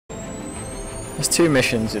There's 2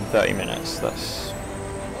 missions in 30 minutes. That's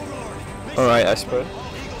alright, I suppose.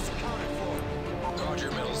 Roger,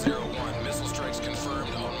 Metal 01. Missile strikes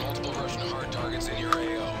confirmed on multiple Russian hard targets in your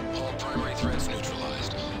AO. All primary threats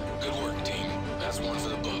neutralized. Good work, team. That's one for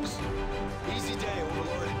the books. Easy day,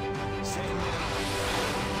 Overlord. Same man.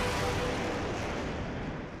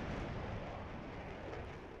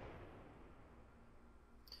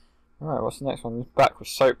 Alright, what's the next one? Back with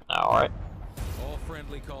soap now, alright? All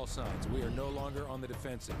friendly call signs. We are no longer on the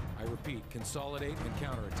defensive. I repeat, consolidate and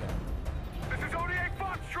counterattack. This is ODA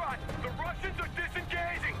Foxtrot! The Russians are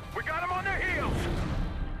disengaging! We got them on their heels!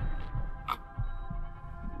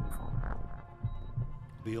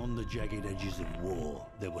 Beyond the jagged edges of war,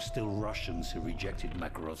 there were still Russians who rejected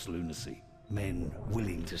Makarov's lunacy. Men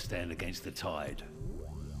willing to stand against the tide.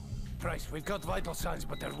 Price, we've got vital signs,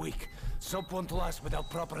 but they're weak. Soap won't last without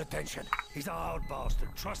proper attention. He's a hard bastard.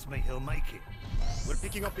 Trust me, he'll make it. We're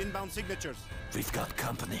picking up inbound signatures. We've got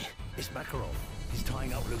company. It's Makarov. He's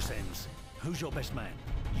tying up loose ends. Who's your best man?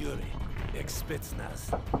 Yuri.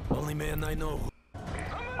 Ex-Spetsnaz. Only man I know.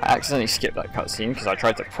 I accidentally skipped that cutscene because I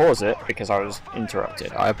tried to pause it because I was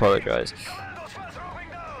interrupted. I apologise.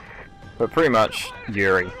 But pretty much,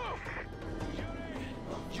 Yuri.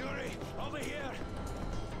 Yuri, over here!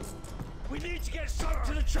 We need to get Soap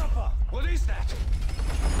to the chopper! What is that?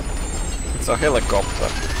 It's a helicopter.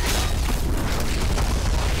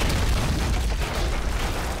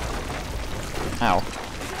 Ow.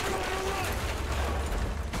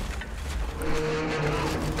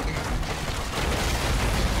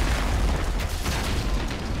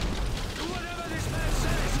 Whatever this man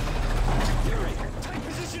says! Yuri, take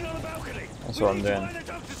position on the balcony! That's what I'm doing. Find the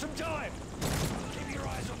doctor some time! Keep your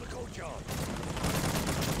eyes on the courtyard.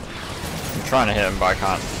 I'm trying to hit him, but I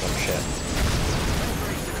can't. Oh shit.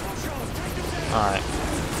 Alright.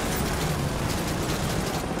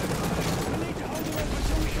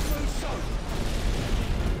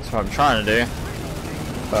 That's what I'm trying to do.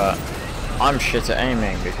 But I'm shit at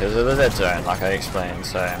aiming because of the dead zone, like I explained,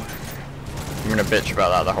 so I'm gonna bitch about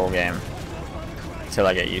that the whole game. Until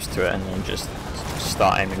I get used to it and then just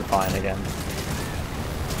start aiming fine again.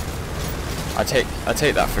 I take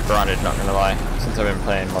that for granted, not gonna lie, since I've been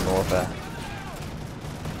playing Modern Warfare.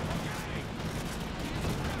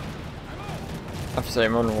 I have to say,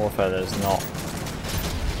 Modern Warfare, there's not...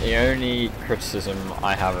 The only criticism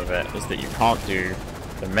I have of it is that you can't do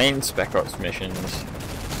the main Spec Ops missions.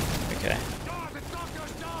 Okay.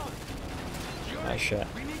 Oh shit.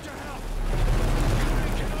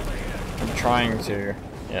 I'm trying to...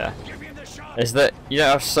 yeah. Is that you don't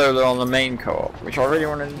have solo on the main co-op, which I really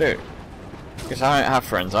wanted to do. Because I don't have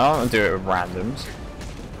friends, I don't want to do it with randoms.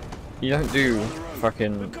 You don't do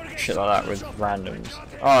fucking shit like that with randoms.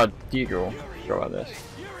 Oh, Deagle. Forgot about this.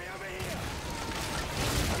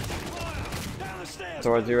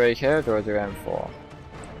 Do I do AK or do I do M4?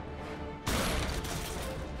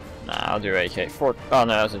 Nah, I'll do AK. Oh no,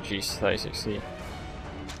 that's a G36C.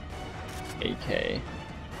 AK.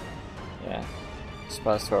 Yeah.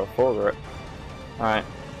 Spaz 12 for it. Alright.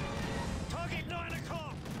 Target 9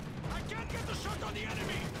 o'clock! I can't get the shot on the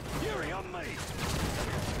enemy! Yuri, on me!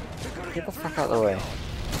 Get the fuck out of the way.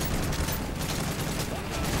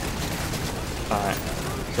 Alright.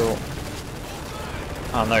 Cool.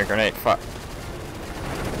 Oh no, grenade. Fuck.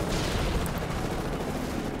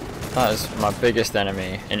 That is my biggest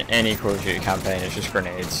enemy in any Call of Duty campaign, it's just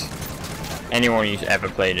grenades. Anyone who's ever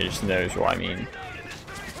played it just knows what I mean.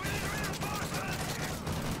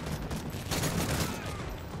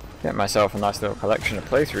 Get myself a nice little collection of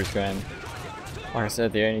playthroughs going. Like I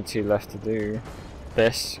said, the only 2 left to do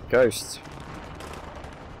this, Ghost.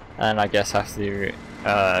 And I guess have to do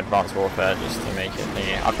Advanced Warfare just to make it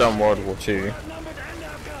thingy. I've done World War II.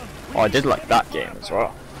 Oh, I did like that game as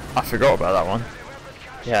well. I forgot about that one.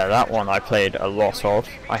 Yeah, that one I played a lot of.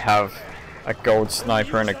 I have a gold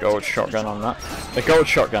sniper and a gold shotgun on that. The gold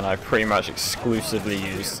shotgun I pretty much exclusively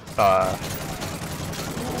used a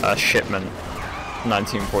Shipment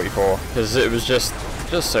 1944 because it was just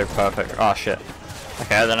so perfect. Oh shit.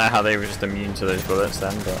 Okay, I don't know how they were just immune to those bullets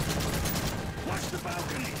then, but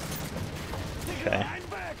okay.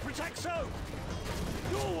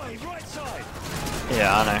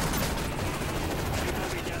 Yeah, I know.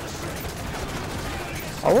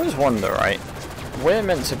 I always wonder, right? We're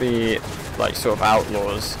meant to be like sort of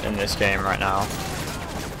outlaws in this game right now.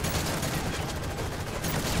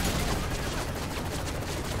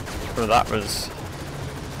 But that was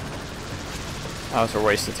a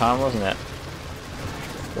waste of time, wasn't it?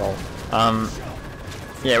 Well,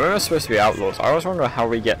 yeah, we were supposed to be outlaws. I always wonder how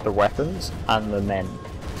we get the weapons and the men.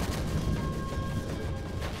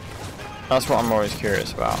 That's what I'm always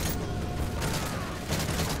curious about.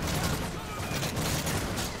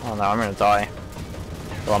 Oh no, I'm gonna die.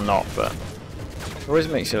 Well, I'm not, but it always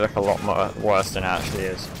makes it look a lot more worse than it actually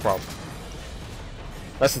is. Well,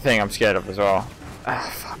 that's the thing I'm scared of as well.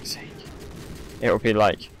 Ah, fuck's sake. It would be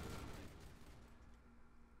like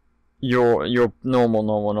you're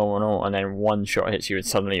normal, and then one shot hits you, and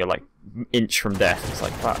suddenly you're like inch from death. It's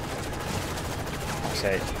like fuck. Fuck's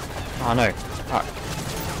sake. Oh no. Fuck.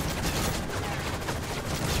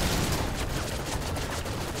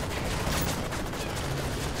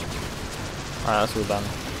 Alright, that's all done.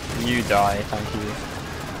 You die, thank you.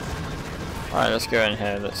 Alright, let's go in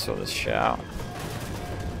here, let's sort this shit out.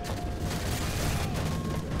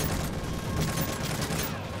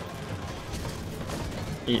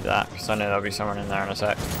 Eat that, because I know there'll be someone in there in a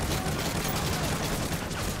sec.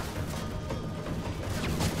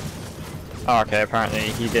 Oh, okay, apparently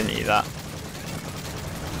he didn't eat that.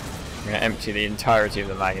 I'm going to empty the entirety of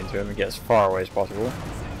the mag into him and get as far away as possible.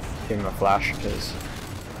 Give him a flash, because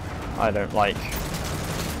I don't like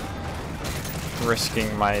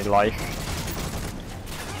risking my life.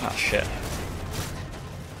 Ah, shit.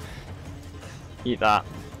 Eat that.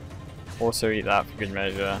 Also eat that for good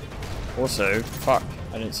measure. Also, fuck,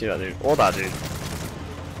 I didn't see that dude. Or that dude.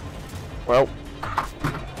 Well,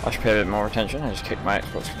 I should pay a bit more attention. I just kicked my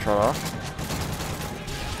Xbox controller off.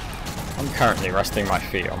 I'm currently resting my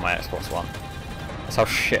feet on my Xbox One. That's how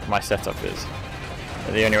shit my setup is.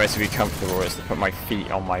 But the only way to be comfortable is to put my feet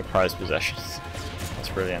on my prized possessions. That's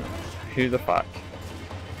brilliant. Who the fuck?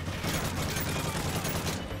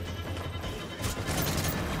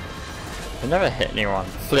 I've never hit anyone.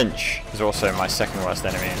 Flinch is also my second worst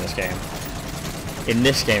enemy in this game. In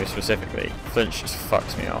this game specifically, Flinch just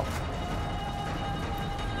fucks me off.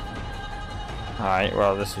 Alright,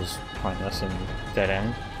 well this was pointless and dead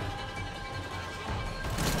end.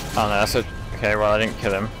 Oh no, that's a... Okay, well I didn't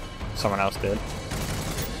kill him. Someone else did.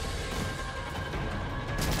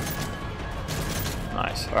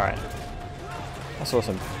 Nice, alright. I saw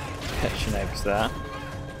some CHNKs there.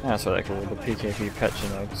 Yeah, that's what they're called, the PKP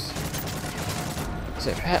CHNKs. Is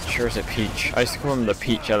it Petch or is it Peach? I used to call them the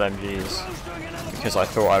Peach LMGs because I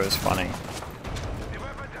thought I was funny. The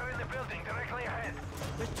weapons are in the building directly ahead.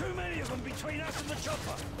 There's too many of them between us and the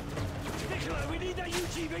chopper. Nicola, we need that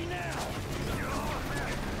UGV now. You're almost there.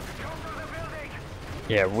 Come to the building.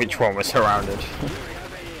 Yeah, which one was surrounded?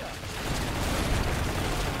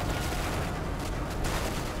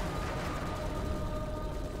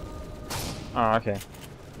 Oh, okay.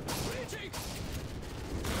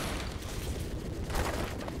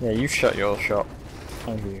 Yeah, you shut your shop.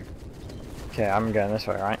 Thank you. Okay, I'm going this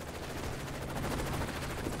way, right?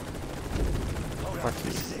 Fuck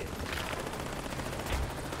you.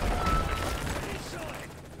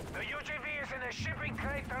 The UGV is in a shipping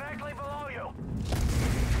crate directly below you.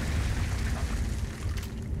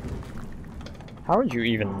 How would you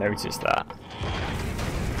even notice that?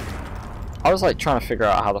 I was like trying to figure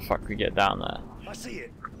out how the fuck we get down there. I see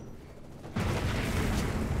it.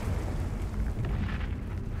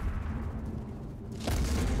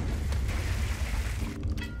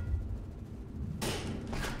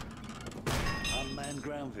 Unmanned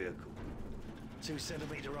ground vehicle.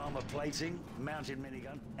 2-centimeter armor plating, mounted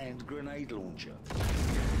minigun, and grenade launcher.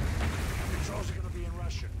 Controls are going to be in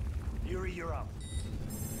Russian. Yuri, you're up.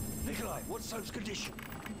 Nikolai, what's Soap's condition?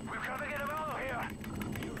 We've got to get him out of here.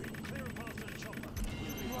 Yuri, clear a path to the chopper.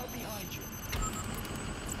 We'll be right behind you.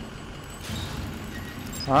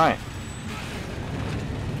 Alright.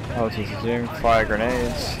 LT to zoom, fire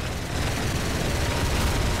grenades.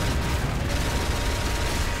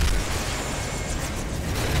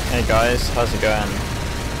 Hey guys, how's it going?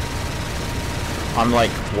 I'm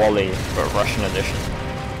like Wally, but Russian edition.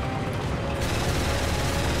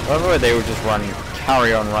 I love the way they will just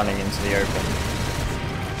carry on running into the open.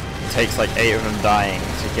 It takes like 8 of them dying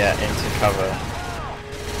to get into cover.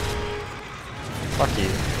 Fuck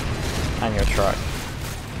you. And your truck.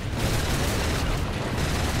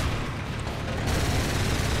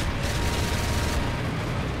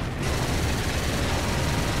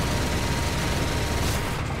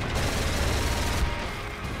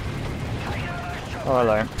 Oh,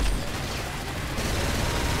 hello.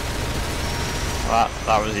 Well,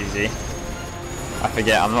 that was easy. I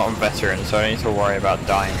forget, I'm not a veteran, so I don't need to worry about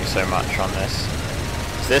dying so much on this.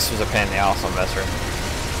 This was a pain in the ass on veteran.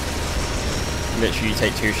 Literally, you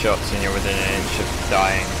take 2 shots and you're within an inch of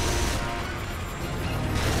dying.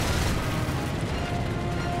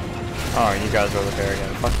 Oh, you guys are over there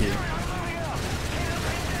again. Fuck you.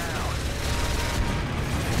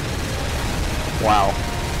 Wow.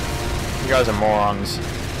 You guys are morons.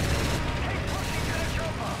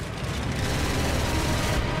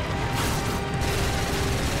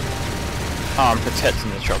 Oh, I'm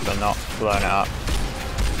protecting the chopper, not blowing it up.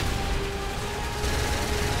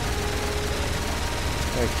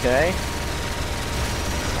 Okay.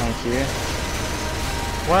 Thank you.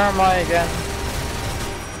 Where am I again?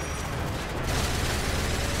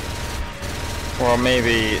 Well,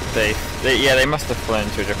 maybe they must have flown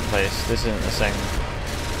to a different place. This isn't the same.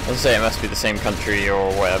 I'll say it must be the same country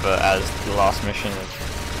or whatever as the last mission of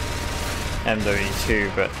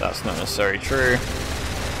MW2, but that's not necessarily true.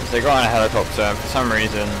 Because they got on a helicopter, and for some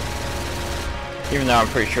reason, even though I'm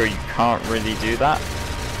pretty sure you can't really do that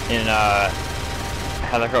in a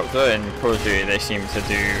helicopter, in Call of Duty they seem to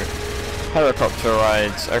do helicopter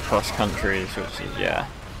rides across countries, which is, yeah.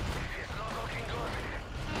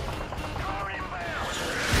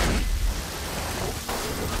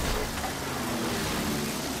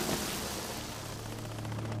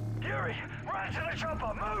 Yuri, right to the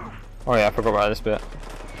chopper, move! Oh yeah, I forgot about this bit.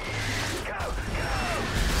 Go,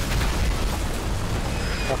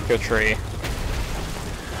 Fuck a tree.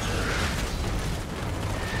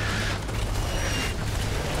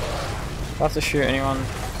 Do I have to shoot anyone?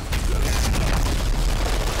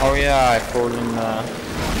 Oh yeah, I fall in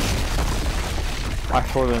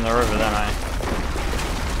the river, don't I?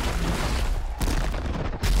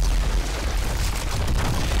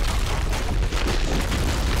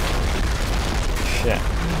 Shit.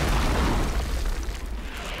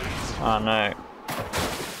 Oh no.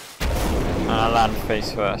 And I land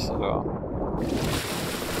face first as well.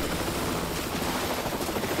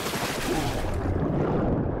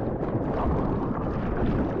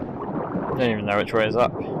 I don't even know which way is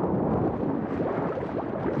up.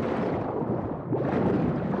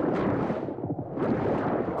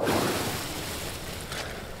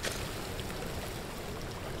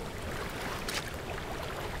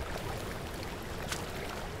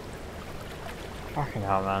 Fucking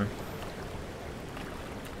hell, man.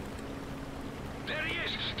 There he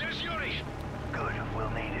is! There's Yuri! Good, we'll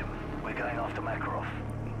need him. We're going after Makarov.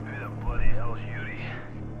 Who the bloody hell's Yuri?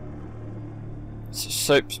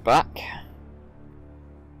 Soap's back.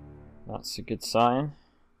 That's a good sign.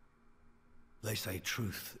 They say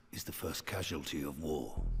truth is the first casualty of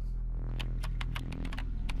war.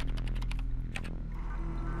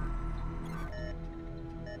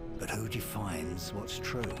 But who defines what's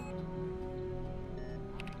true?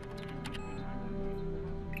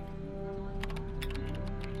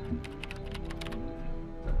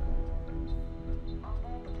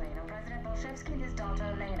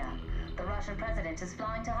 The Russian president is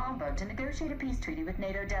flying to Hamburg to negotiate a peace treaty with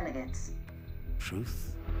NATO delegates.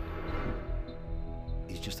 Truth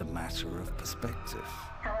is just a matter of perspective.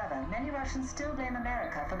 However, many Russians still blame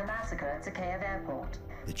America for the massacre at Zakhaev Airport.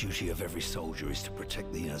 The duty of every soldier is to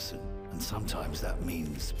protect the innocent, and sometimes that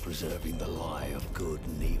means preserving the lie of good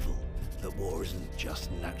and evil. That war isn't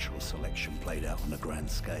just natural selection played out on a grand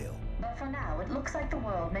scale. But for now, it looks like the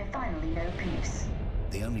world may finally know peace.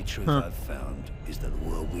 The only truth I've found is that the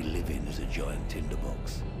world we live in is a giant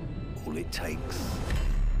tinderbox. All it takes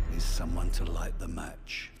is someone to light the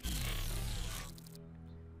match.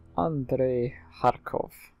 Andrei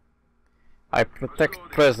Kharkov. I protect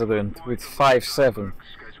President with 5.7.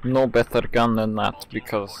 No better gun than that,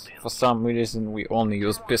 because for some reason we only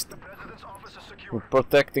use pistol. We're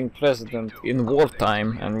protecting President in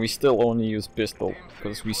wartime and we still only use pistol,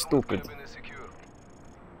 because we stupid.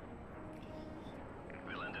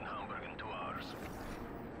 We land in Hamburg in 2 hours.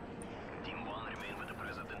 Team 1 remain with the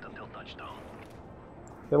President until touchdown.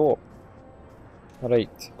 Hello.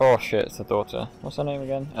 Right. Oh shit, it's the daughter. What's her name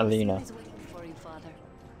again? Alina.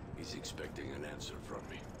 He's expecting an answer from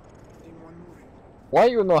me. Why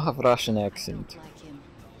you not have Russian accent?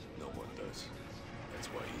 No one does. That's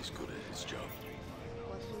why he's good at his job.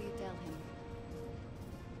 What will you tell him?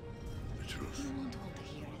 The truth. He won't want to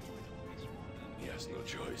hear it. He has no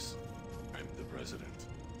choice. I'm the president.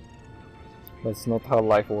 That's not how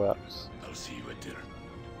life works. I'll see you at dinner.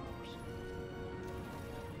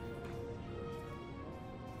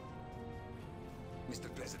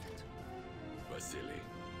 Mr. President. Vasily.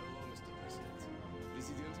 Hello, Mr. President.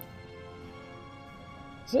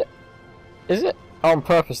 President? Is it on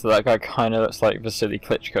purpose that guy kind of looks like Vasily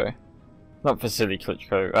Klitschko? Not Vasily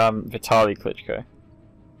Klitschko, Vitaly Klitschko.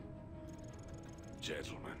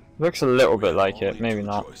 Gentlemen. Looks a little bit like it, maybe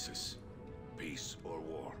not. Choices. Peace or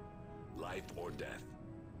war. Life or death.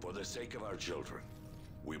 For the sake of our children,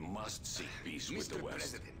 we must seek peace with the West.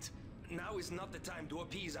 President, now is not the time to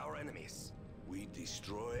appease our enemies. We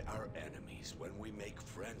destroy our enemies when we make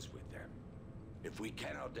friends with them. If we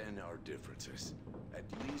cannot end our differences, at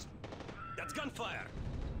least... That's gunfire!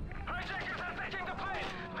 Hijackers are taking the plane!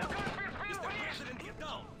 The gunfire's being Mr. President, get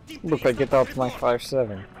down! Look, I get out my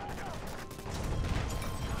 5.7.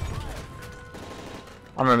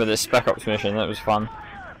 I remember this Spec Ops mission, that was fun.